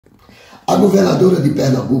A governadora de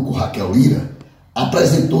Pernambuco, Raquel Lyra,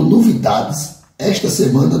 apresentou novidades esta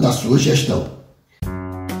semana da sua gestão.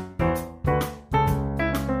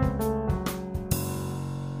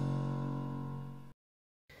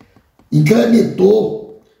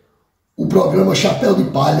 Incrementou o programa Chapéu de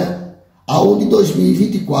Palha, aonde em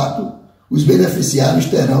 2024 os beneficiários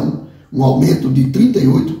terão um aumento de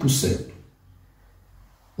 38%.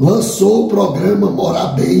 Lançou o programa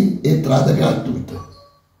Morar Bem, entrada gratuita.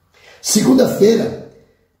 Segunda-feira,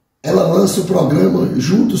 ela lança o programa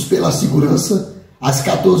Juntos pela Segurança, às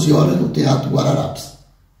 14 horas, no Teatro Guararapes.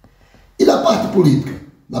 E na parte política?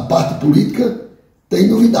 Na parte política tem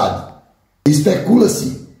novidade.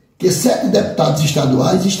 Especula-se que 7 deputados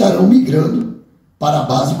estaduais estarão migrando para a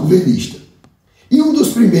base governista. E um dos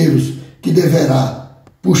primeiros que deverá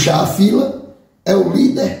puxar a fila é o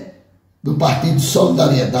líder do Partido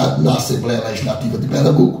Solidariedade na Assembleia Legislativa de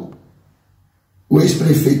Pernambuco, o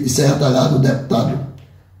ex-prefeito de Serra Talhada, o deputado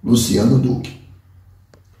Luciano Duque.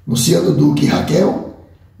 Luciano Duque e Raquel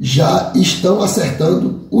já estão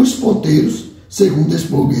acertando os ponteiros, segundo esse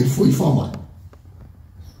blogueiro foi informado.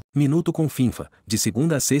 Minuto com Finfa, de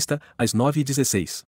segunda a sexta, às 9h16.